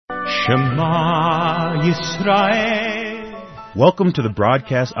Shema Yisrael. Welcome to the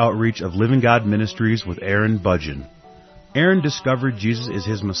broadcast outreach of Living God Ministries with Aaron Budgeon. Aaron discovered Jesus is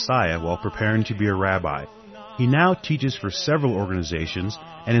his Messiah while preparing to be a rabbi. He now teaches for several organizations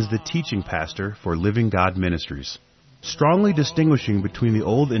and is the teaching pastor for Living God Ministries. Strongly distinguishing between the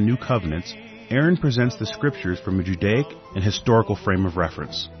Old and New Covenants, Aaron presents the Scriptures from a Judaic and historical frame of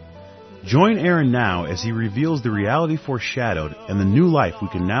reference. Join Aaron now as he reveals the reality foreshadowed and the new life we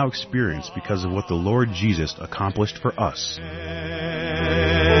can now experience because of what the Lord Jesus accomplished for us.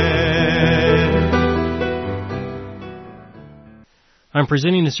 I'm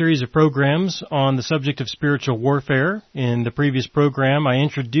presenting a series of programs on the subject of spiritual warfare. In the previous program, I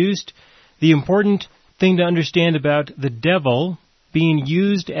introduced the important thing to understand about the devil being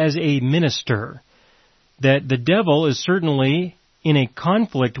used as a minister. That the devil is certainly in a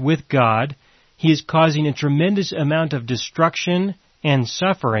conflict with God. He is causing a tremendous amount of destruction and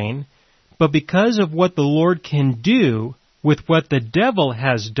suffering, but because of what the Lord can do with what the devil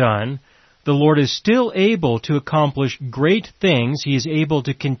has done, the Lord is still able to accomplish great things. He is able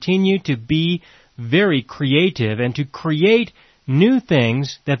to continue to be very creative and to create new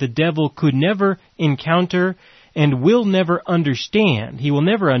things that the devil could never encounter and will never understand. He will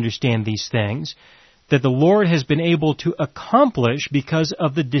never understand these things that the Lord has been able to accomplish because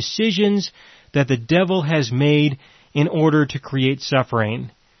of the decisions that the devil has made in order to create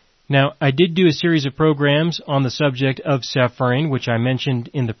suffering. Now, I did do a series of programs on the subject of suffering, which I mentioned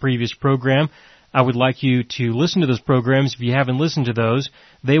in the previous program. I would like you to listen to those programs. If you haven't listened to those,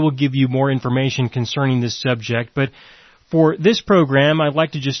 they will give you more information concerning this subject. But for this program, I'd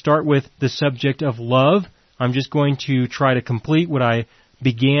like to just start with the subject of love. I'm just going to try to complete what I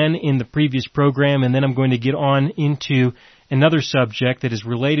began in the previous program, and then I'm going to get on into another subject that is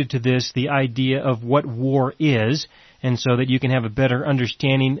related to this, the idea of what war is, and so that you can have a better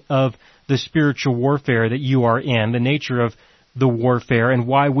understanding of the spiritual warfare that you are in, the nature of the warfare, and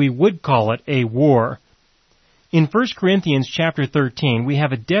why we would call it a war. In 1 Corinthians chapter 13, we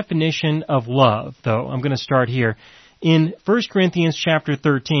have a definition of love, though. I'm going to start here. In 1 Corinthians chapter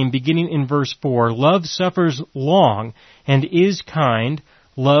 13, beginning in verse 4, love suffers long and is kind.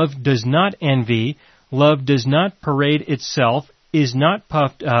 Love does not envy. Love does not parade itself, is not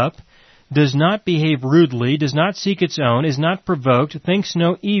puffed up, does not behave rudely, does not seek its own, is not provoked, thinks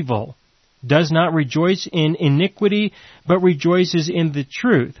no evil, does not rejoice in iniquity, but rejoices in the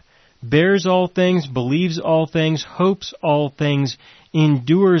truth, bears all things, believes all things, hopes all things,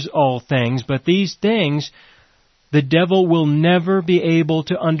 endures all things. But these things the devil will never be able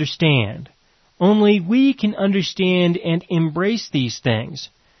to understand. Only we can understand and embrace these things,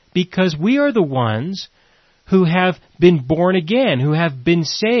 because we are the ones who have been born again, who have been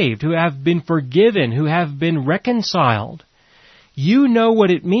saved, who have been forgiven, who have been reconciled. You know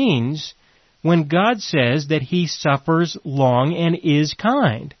what it means when God says that He suffers long and is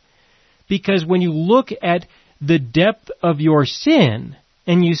kind. Because when you look at the depth of your sin,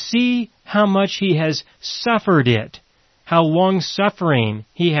 and you see how much He has suffered it, how long-suffering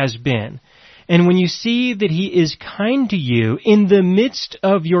He has been, and when you see that He is kind to you in the midst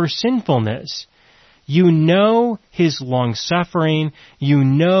of your sinfulness, you know His long-suffering, you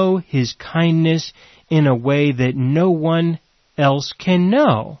know His kindness in a way that no one else can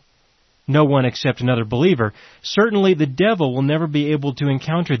know. No one except another believer. Certainly the devil will never be able to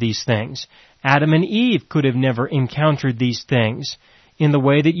encounter these things. Adam and Eve could have never encountered these things in the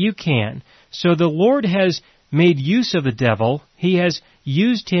way that you can. So the Lord has made use of the devil. He has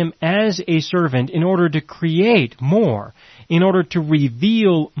used him as a servant in order to create more, in order to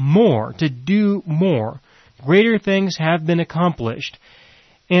reveal more, to do more. Greater things have been accomplished.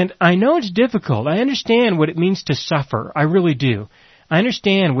 And I know it's difficult. I understand what it means to suffer. I really do. I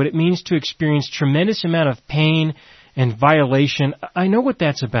understand what it means to experience tremendous amount of pain and violation. I know what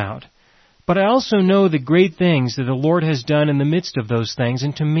that's about. But I also know the great things that the Lord has done in the midst of those things.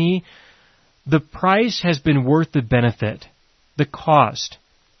 And to me, the price has been worth the benefit. The cost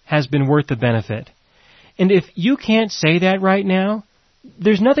has been worth the benefit. And if you can't say that right now,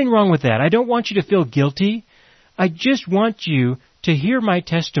 there's nothing wrong with that. I don't want you to feel guilty. I just want you to hear my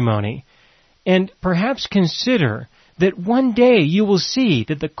testimony and perhaps consider that one day you will see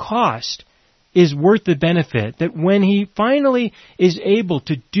that the cost is worth the benefit, that when He finally is able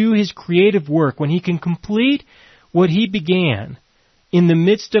to do His creative work, when He can complete what He began in the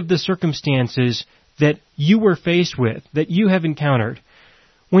midst of the circumstances that you were faced with, that you have encountered,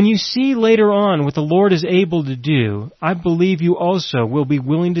 when you see later on what the Lord is able to do, I believe you also will be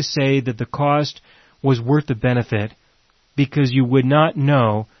willing to say that the cost was worth the benefit, because you would not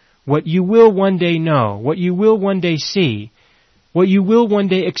know what you will one day know, what you will one day see, what you will one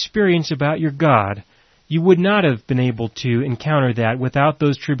day experience about your God. You would not have been able to encounter that without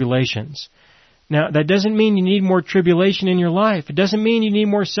those tribulations. Now, that doesn't mean you need more tribulation in your life. It doesn't mean you need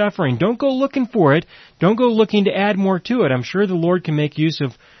more suffering. Don't go looking for it. Don't go looking to add more to it. I'm sure the Lord can make use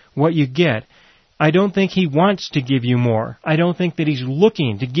of what you get. I don't think He wants to give you more. I don't think that He's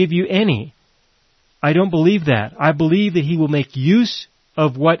looking to give you any. I don't believe that. I believe that He will make use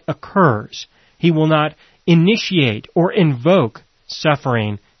of what occurs. He will not initiate or invoke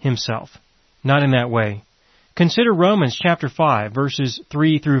suffering Himself. Not in that way. Consider Romans chapter 5, verses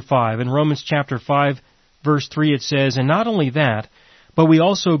 3 through 5. In Romans chapter 5, verse 3 it says, "And not only that, but we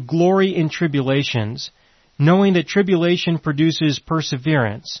also glory in tribulations, knowing that tribulation produces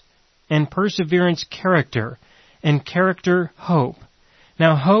perseverance, and perseverance character, and character hope.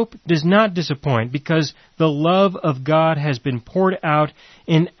 Now hope does not disappoint, because the love of God has been poured out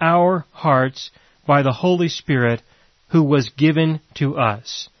in our hearts by the Holy Spirit who was given to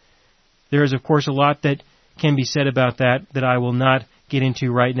us." There is, of course, a lot that can be said about that I will not get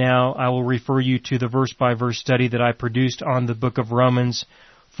into right now. I will refer you to the verse-by-verse study that I produced on the book of Romans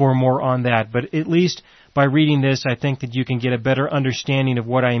for more on that. But at least by reading this, I think that you can get a better understanding of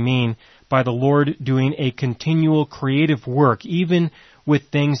what I mean by the Lord doing a continual creative work, even with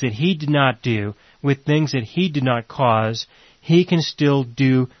things that He did not do, with things that He did not cause. He can still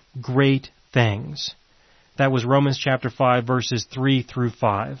do great things. That was Romans chapter 5, verses 3 through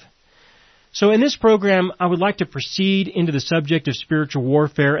 5. So in this program, I would like to proceed into the subject of spiritual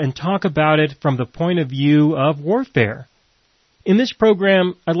warfare and talk about it from the point of view of warfare. In this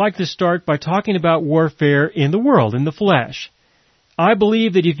program, I'd like to start by talking about warfare in the world, in the flesh. I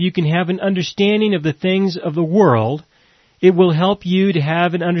believe that if you can have an understanding of the things of the world, it will help you to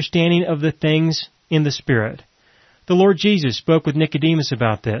have an understanding of the things in the Spirit. The Lord Jesus spoke with Nicodemus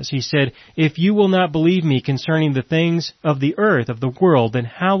about this. He said, "If you will not believe me concerning the things of the earth, of the world, then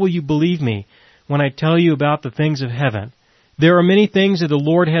how will you believe me when I tell you about the things of heaven?" There are many things that the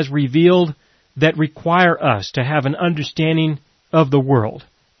Lord has revealed that require us to have an understanding of the world,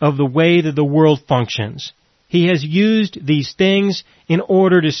 of the way that the world functions. He has used these things in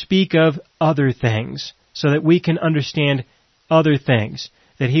order to speak of other things, so that we can understand other things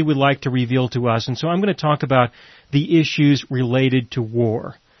that He would like to reveal to us. And so I'm going to talk about the issues related to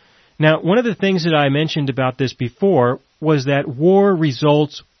war. Now, one of the things that I mentioned about this before was that war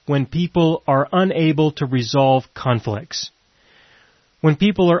results when people are unable to resolve conflicts. When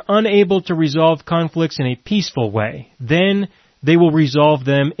people are unable to resolve conflicts in a peaceful way, then they will resolve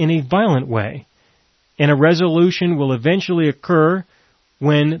them in a violent way. And a resolution will eventually occur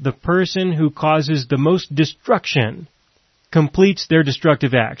when the person who causes the most destruction completes their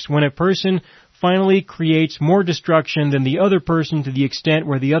destructive acts. When a person finally creates more destruction than the other person to the extent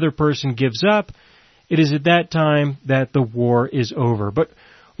where the other person gives up, it is at that time that the war is over. But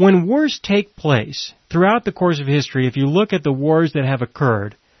when wars take place throughout the course of history, if you look at the wars that have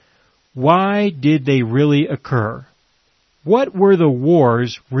occurred, why did they really occur? What were the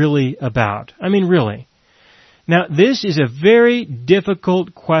wars really about? I mean, really. Now, this is a very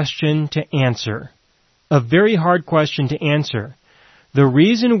difficult question to answer. A very hard question to answer. The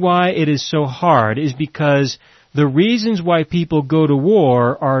reason why it is so hard is because the reasons why people go to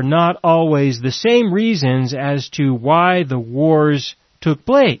war are not always the same reasons as to why the wars took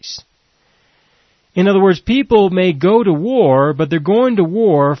place. In other words, people may go to war, but they're going to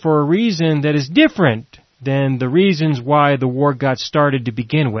war for a reason that is different than the reasons why the war got started to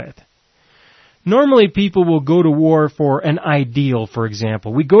begin with. Normally people will go to war for an ideal, for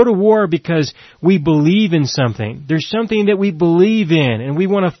example. We go to war because we believe in something. There's something that we believe in, and we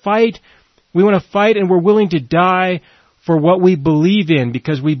want to fight. We want to fight, and we're willing to die for what we believe in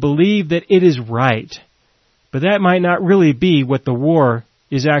because we believe that it is right. But that might not really be what the war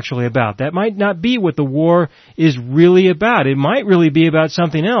is actually about. That might not be what the war is really about. It might really be about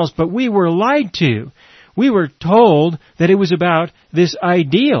something else, but we were lied to. We were told that it was about this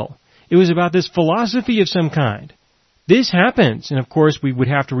ideal. It was about this philosophy of some kind. This happens, and of course we would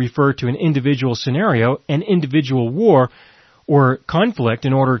have to refer to an individual scenario, an individual war or conflict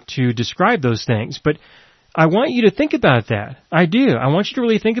in order to describe those things. But I want you to think about that. I do. I want you to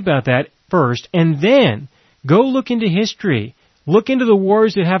really think about that first, and then go look into history. Look into the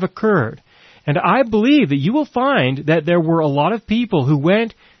wars that have occurred. And I believe that you will find that there were a lot of people who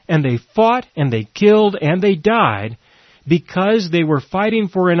went and they fought and they killed and they died because they were fighting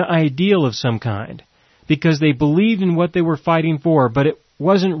for an ideal of some kind, because they believed in what they were fighting for, but it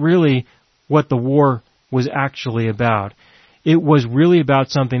wasn't really what the war was actually about. It was really about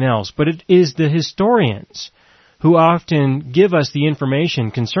something else. But it is the historians who often give us the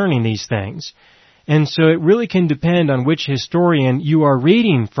information concerning these things. And so it really can depend on which historian you are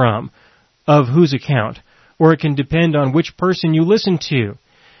reading from, of whose account, or it can depend on which person you listen to.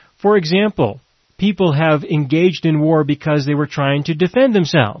 For example, people have engaged in war because they were trying to defend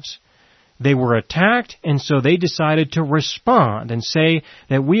themselves. They were attacked, and so they decided to respond and say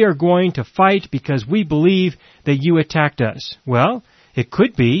that we are going to fight because we believe that you attacked us. Well, it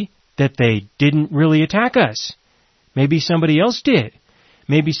could be that they didn't really attack us. Maybe somebody else did.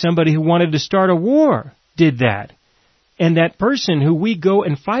 Maybe somebody who wanted to start a war did that. And that person who we go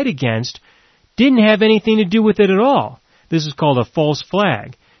and fight against didn't have anything to do with it at all. This is called a false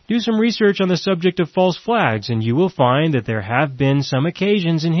flag. Do some research on the subject of false flags, and you will find that there have been some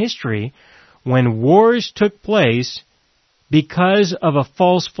occasions in history when wars took place because of a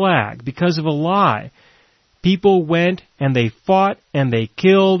false flag, because of a lie. People went and they fought and they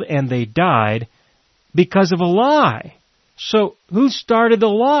killed and they died because of a lie. So who started the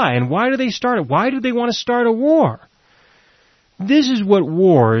lie, and why do they start it? Why do they want to start a war? This is what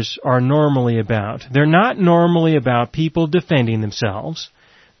wars are normally about. They're not normally about people defending themselves.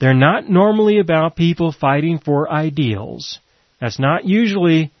 They're not normally about people fighting for ideals. That's not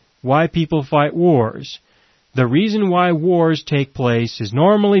usually why people fight wars. The reason why wars take place is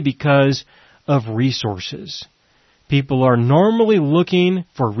normally because of resources. People are normally looking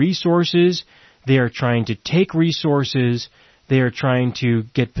for resources. They are trying to take resources. They are trying to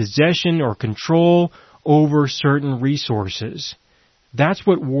get possession or control over certain resources. That's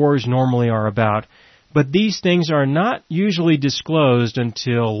what wars normally are about. But these things are not usually disclosed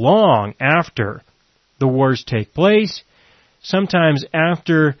until long after the wars take place. Sometimes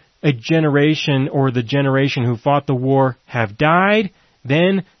after a generation or the generation who fought the war have died,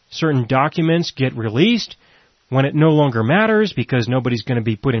 then certain documents get released when it no longer matters because nobody's going to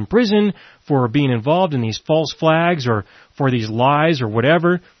be put in prison for being involved in these false flags or for these lies or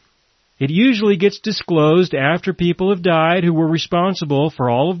whatever. It usually gets disclosed after people have died who were responsible for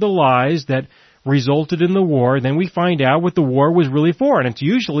all of the lies that resulted in the war. Then we find out what the war was really for, and it's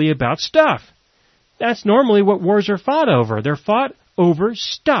usually about stuff. That's normally what wars are fought over. They're fought over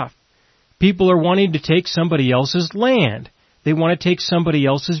stuff. People are wanting to take somebody else's land. They want to take somebody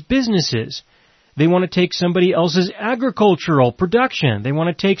else's businesses. They want to take somebody else's agricultural production. They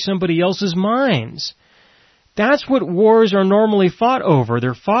want to take somebody else's mines. That's what wars are normally fought over.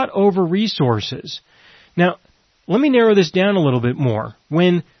 They're fought over resources. Now, let me narrow this down a little bit more.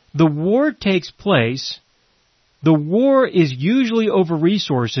 When the war takes place, the war is usually over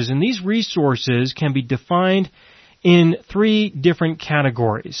resources, and these resources can be defined in 3 different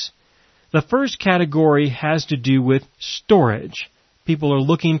categories. The first category has to do with storage. People are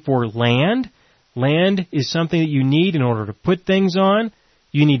looking for land. Land is something that you need in order to put things on.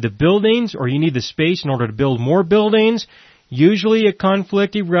 You need the buildings, or you need the space in order to build more buildings. Usually a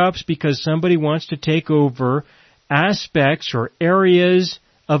conflict erupts because somebody wants to take over aspects or areas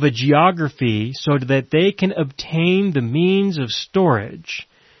of a geography so that they can obtain the means of storage,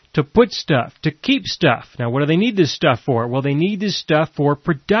 to put stuff, to keep stuff. Now, what do they need this stuff for? Well, they need this stuff for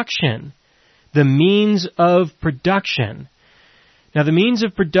production, the means of production. Now, the means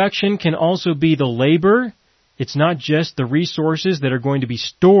of production can also be the labor. It's not just the resources that are going to be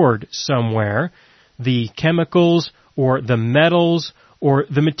stored somewhere, the chemicals or the metals or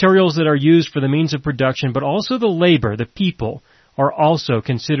the materials that are used for the means of production, but also the labor, the people, are also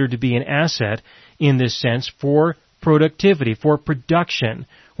considered to be an asset in this sense for productivity, for production,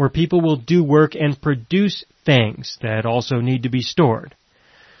 where people will do work and produce things that also need to be stored.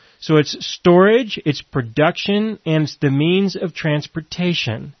 So it's storage, it's production, and it's the means of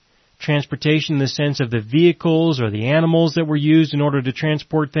transportation. Transportation in the sense of the vehicles or the animals that were used in order to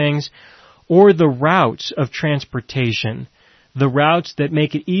transport things, or the routes of transportation, the routes that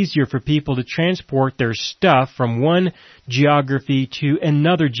make it easier for people to transport their stuff from one geography to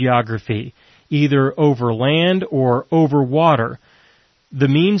another geography, either over land or over water. The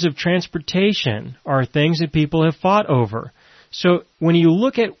means of transportation are things that people have fought over. So when you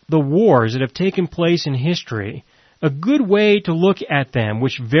look at the wars that have taken place in history, a good way to look at them,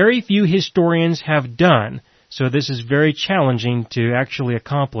 which very few historians have done, so this is very challenging to actually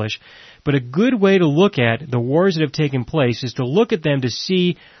accomplish, but a good way to look at the wars that have taken place is to look at them to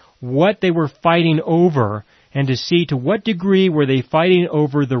see what they were fighting over and to see to what degree were they fighting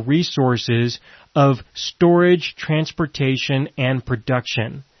over the resources of storage, transportation, and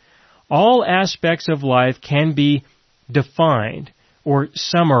production. All aspects of life can be defined or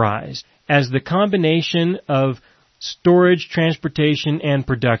summarized as the combination of storage, transportation, and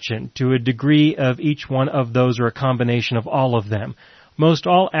production, to a degree of each one of those or a combination of all of them. most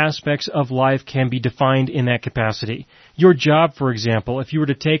all aspects of life can be defined in that capacity. Your job, for example, if you were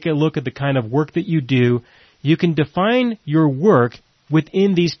to take a look at the kind of work that you do, you can define your work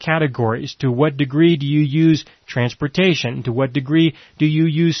within these categories. To what degree do you use transportation? To what degree do you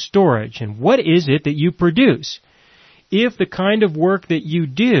use storage? And what is it that you produce? If the kind of work that you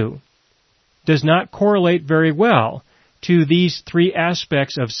do does not correlate very well to these three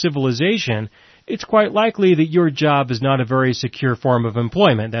aspects of civilization, it's quite likely that your job is not a very secure form of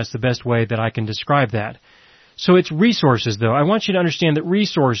employment. That's the best way that I can describe that. So it's resources, though. I want you to understand that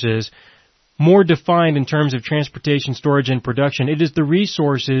resources, more defined in terms of transportation, storage, and production, it is the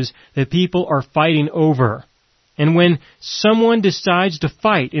resources that people are fighting over. And when someone decides to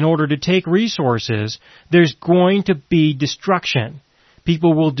fight in order to take resources, there's going to be destruction.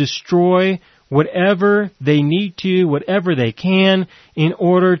 People will destroy whatever they need to, whatever they can, in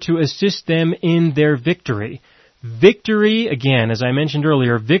order to assist them in their victory. Victory, again, as I mentioned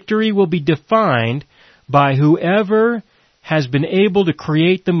earlier, victory will be defined by whoever has been able to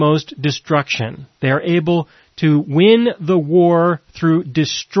create the most destruction. They are able to win the war through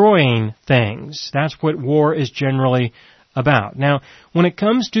destroying things. That's what war is generally about. Now, when it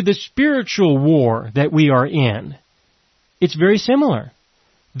comes to the spiritual war that we are in, it's very similar.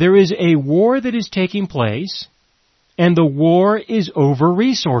 There is a war that is taking place, and the war is over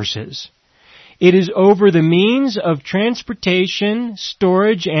resources. It is over the means of transportation,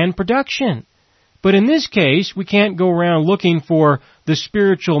 storage, and production. But in this case, we can't go around looking for the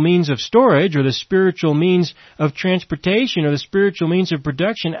spiritual means of storage or the spiritual means of transportation or the spiritual means of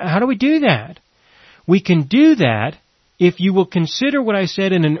production. How do we do that? We can do that if you will consider what I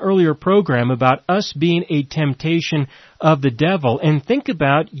said in an earlier program about us being a temptation of the devil and think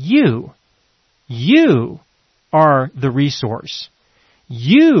about you. You are the resource.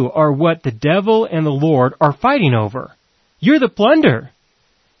 You are what the devil and the Lord are fighting over. You're the plunder.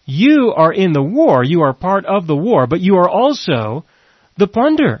 You are in the war. You are part of the war, but you are also the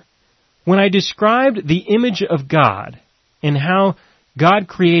plunder. When I described the image of God and how God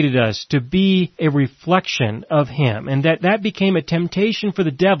created us to be a reflection of Him, and that became a temptation for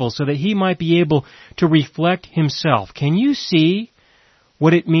the devil so that he might be able to reflect himself. Can you see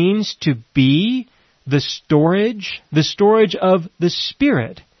what it means to be the storage of the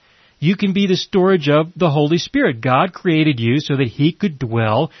Spirit? You can be the storage of the Holy Spirit. God created you so that He could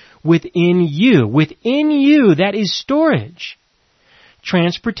dwell within you. Within you, that is storage.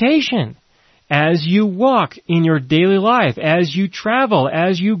 Transportation. As you walk in your daily life, as you travel,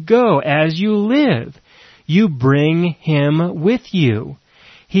 as you go, as you live, you bring Him with you.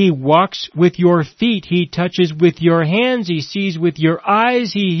 He walks with your feet. He touches with your hands. He sees with your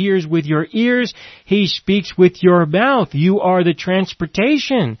eyes. He hears with your ears. He speaks with your mouth. You are the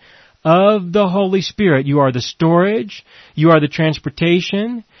transportation of the Holy Spirit. You are the storage. You are the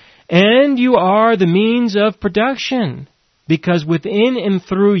transportation. And you are the means of production. Because within and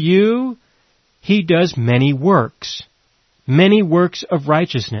through you, He does many works of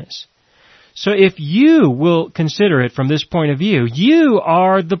righteousness. So if you will consider it from this point of view, you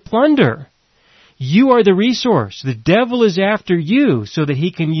are the plunder. You are the resource. The devil is after you so that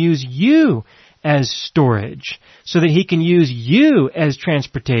he can use you as storage, so that he can use you as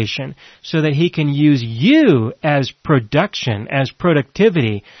transportation, so that he can use you as production, as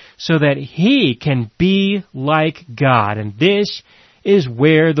productivity, so that he can be like God. And this is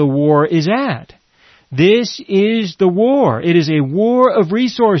where the war is at. This is the war. It is a war of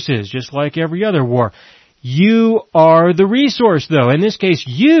resources, just like every other war. You are the resource, though. In this case,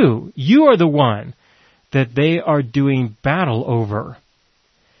 you are the one that they are doing battle over.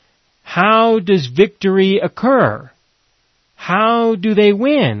 How does victory occur? How do they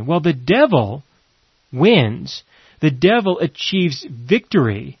win? Well, the devil wins. The devil achieves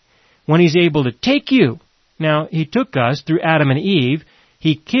victory when he's able to take you. Now, he took us through Adam and Eve.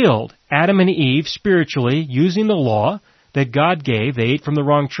 He killed Adam and Eve spiritually using the law that God gave. They ate from the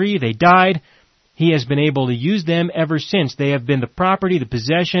wrong tree. They died. He has been able to use them ever since. They have been the property, the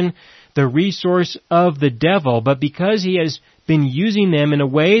possession, the resource of the devil. But because he has been using them in a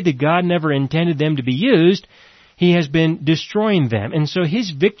way that God never intended them to be used, he has been destroying them. And so his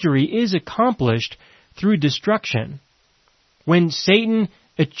victory is accomplished through destruction. When Satan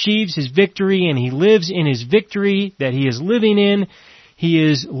achieves his victory and he lives in his victory that he is living in, he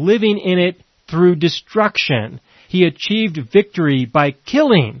is living in it through destruction. He achieved victory by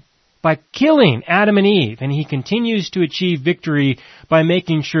killing Adam and Eve, and he continues to achieve victory by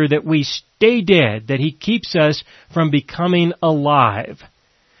making sure that we stay dead, that he keeps us from becoming alive.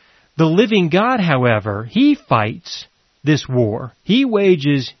 The living God, however, he fights this war. He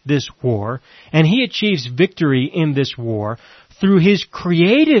wages this war, and he achieves victory in this war through his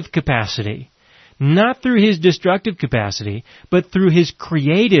creative capacity. Not through his destructive capacity, but through his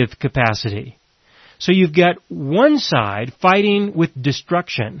creative capacity. So you've got one side fighting with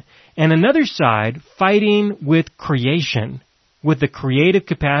destruction, and another side fighting with creation, with the creative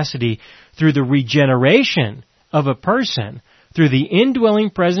capacity through the regeneration of a person, through the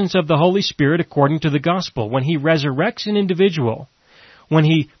indwelling presence of the Holy Spirit according to the gospel. When he resurrects an individual, when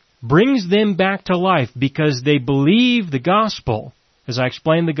he brings them back to life because they believe the gospel. As I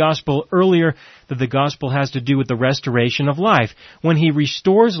explained the gospel earlier, that the gospel has to do with the restoration of life. When he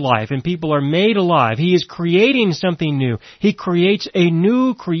restores life and people are made alive, he is creating something new. He creates a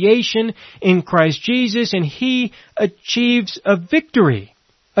new creation in Christ Jesus, and he achieves a victory,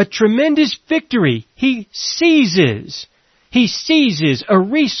 a tremendous victory. He seizes a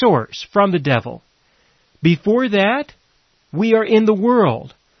resource from the devil. Before that, we are in the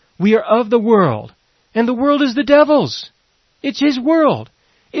world. We are of the world, and the world is the devil's. It's his world.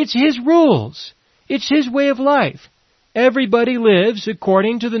 It's his rules. It's his way of life. Everybody lives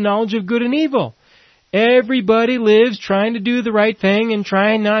according to the knowledge of good and evil. Everybody lives trying to do the right thing and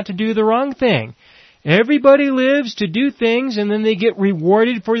trying not to do the wrong thing. Everybody lives to do things and then they get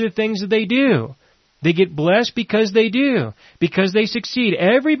rewarded for the things that they do. They get blessed because they do, because they succeed.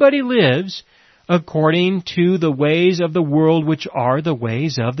 Everybody lives according to the ways of the world, which are the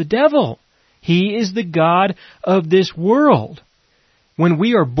ways of the devil. He is the God of this world. When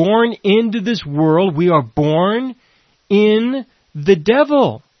we are born into this world, we are born in the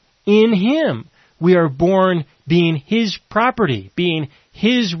devil, in him. We are born being his property, being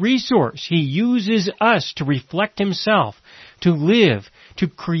his resource. He uses us to reflect himself, to live, to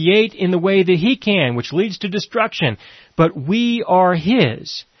create in the way that he can, which leads to destruction. But we are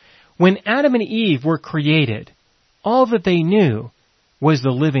his. When Adam and Eve were created, all that they knew was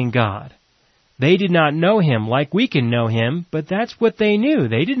the living God. They did not know him like we can know him, but that's what they knew.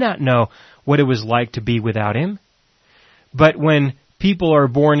 They did not know what it was like to be without him. But when people are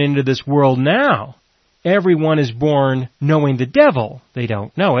born into this world now, everyone is born knowing the devil. They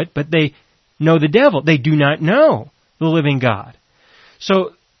don't know it, but they know the devil. They do not know the living God.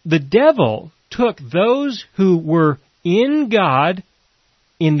 So the devil took those who were in God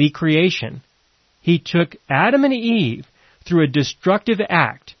in the creation. He took Adam and Eve through a destructive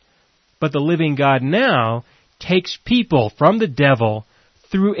act. But the living God now takes people from the devil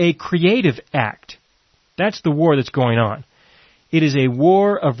through a creative act. That's the war that's going on. It is a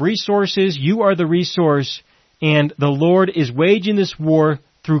war of resources. You are the resource, and the Lord is waging this war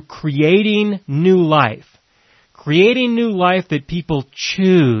through creating new life. Creating new life that people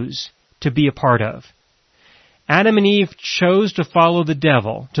choose to be a part of. Adam and Eve chose to follow the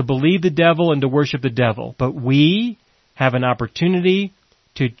devil, to believe the devil and to worship the devil. But we have an opportunity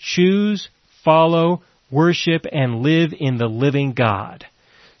to choose, follow, worship, and live in the living God.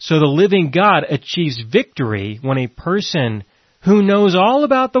 So the living God achieves victory when a person who knows all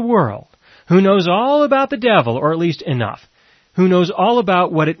about the world, who knows all about the devil, or at least enough, who knows all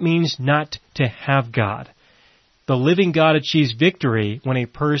about what it means not to have God. The living God achieves victory when a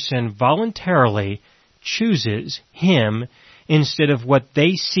person voluntarily chooses him instead of what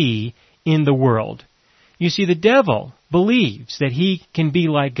they see in the world. You see, the devil believes that he can be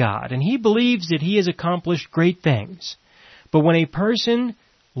like God, and he believes that he has accomplished great things. But when a person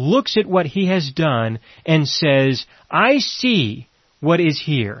looks at what he has done and says, I see what is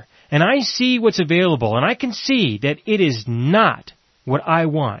here, and I see what's available, and I can see that it is not what I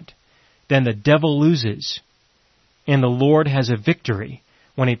want, then the devil loses. And the Lord has a victory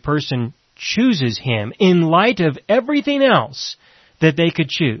when a person chooses him in light of everything else that they could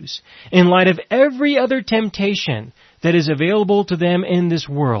choose, in light of every other temptation that is available to them in this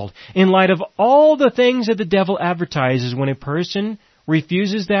world, in light of all the things that the devil advertises. When a person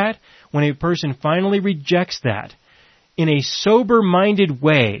refuses that, when a person finally rejects that, in a sober-minded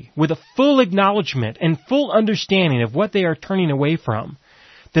way, with a full acknowledgement and full understanding of what they are turning away from,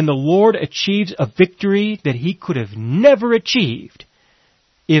 then the Lord achieves a victory that he could have never achieved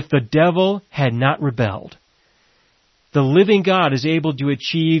if the devil had not rebelled. The living God is able to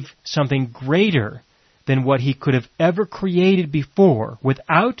achieve something greater than what he could have ever created before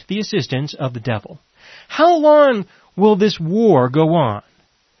without the assistance of the devil. How long will this war go on?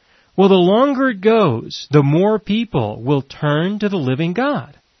 Well, the longer it goes, the more people will turn to the living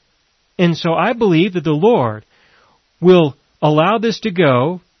God. And so I believe that the Lord will allow this to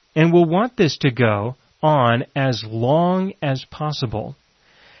go and will want this to go on as long as possible.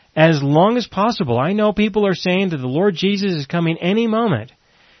 As long as possible. I know people are saying that the Lord Jesus is coming any moment.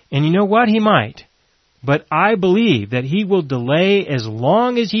 And you know what? He might. But I believe that he will delay as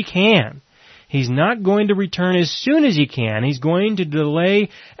long as he can. He's not going to return as soon as he can. He's going to delay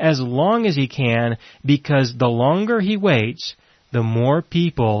as long as he can, because the longer he waits, the more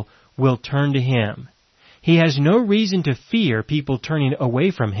people will turn to him. He has no reason to fear people turning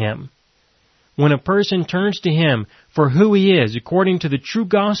away from him. When a person turns to him for who he is, according to the true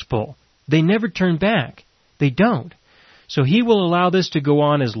gospel, they never turn back. They don't. So he will allow this to go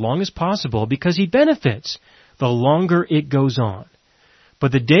on as long as possible because he benefits the longer it goes on.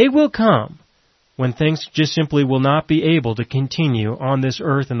 But the day will come when things just simply will not be able to continue on this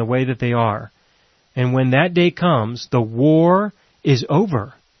earth in the way that they are. And when that day comes, the war is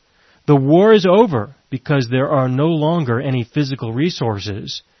over. The war is over because there are no longer any physical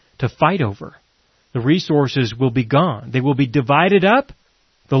resources to fight over. The resources will be gone. They will be divided up.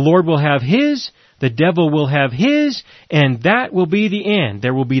 The Lord will have His, the devil will have his, and that will be the end.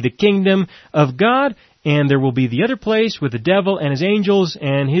 There will be the kingdom of God, and there will be the other place with the devil and his angels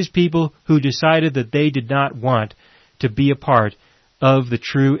and his people who decided that they did not want to be a part of the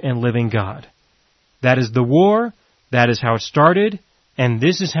true and living God. That is the war. That is how it started, and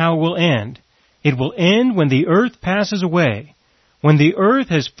this is how it will end. It will end when the earth passes away. When the earth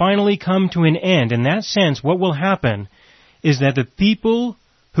has finally come to an end. In that sense, what will happen is that the people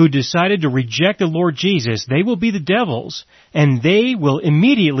who decided to reject the Lord Jesus, they will be the devils, and they will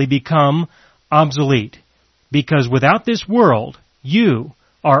immediately become obsolete. Because without this world, you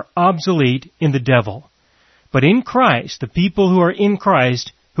are obsolete in the devil. But in Christ, the people who are in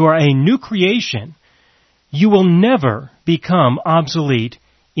Christ, who are a new creation, you will never become obsolete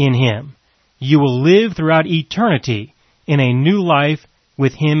in Him. You will live throughout eternity in a new life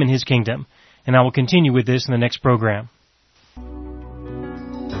with Him and His kingdom. And I will continue with this in the next program.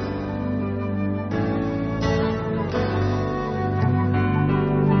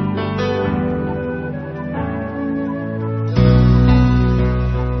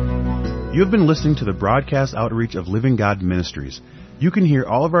 You have been listening to the broadcast outreach of Living God Ministries. You can hear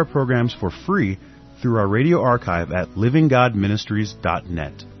all of our programs for free through our radio archive at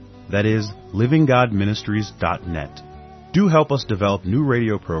livinggodministries.net. That is, livinggodministries.net. Do help us develop new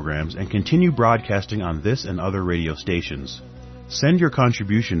radio programs and continue broadcasting on this and other radio stations. Send your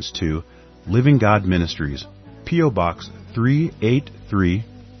contributions to Living God Ministries, P.O. Box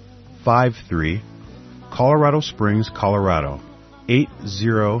 38353, Colorado Springs, Colorado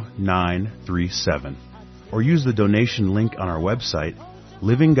 80937, or use the donation link on our website,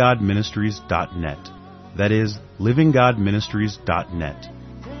 livinggodministries.net. That is, livinggodministries.net.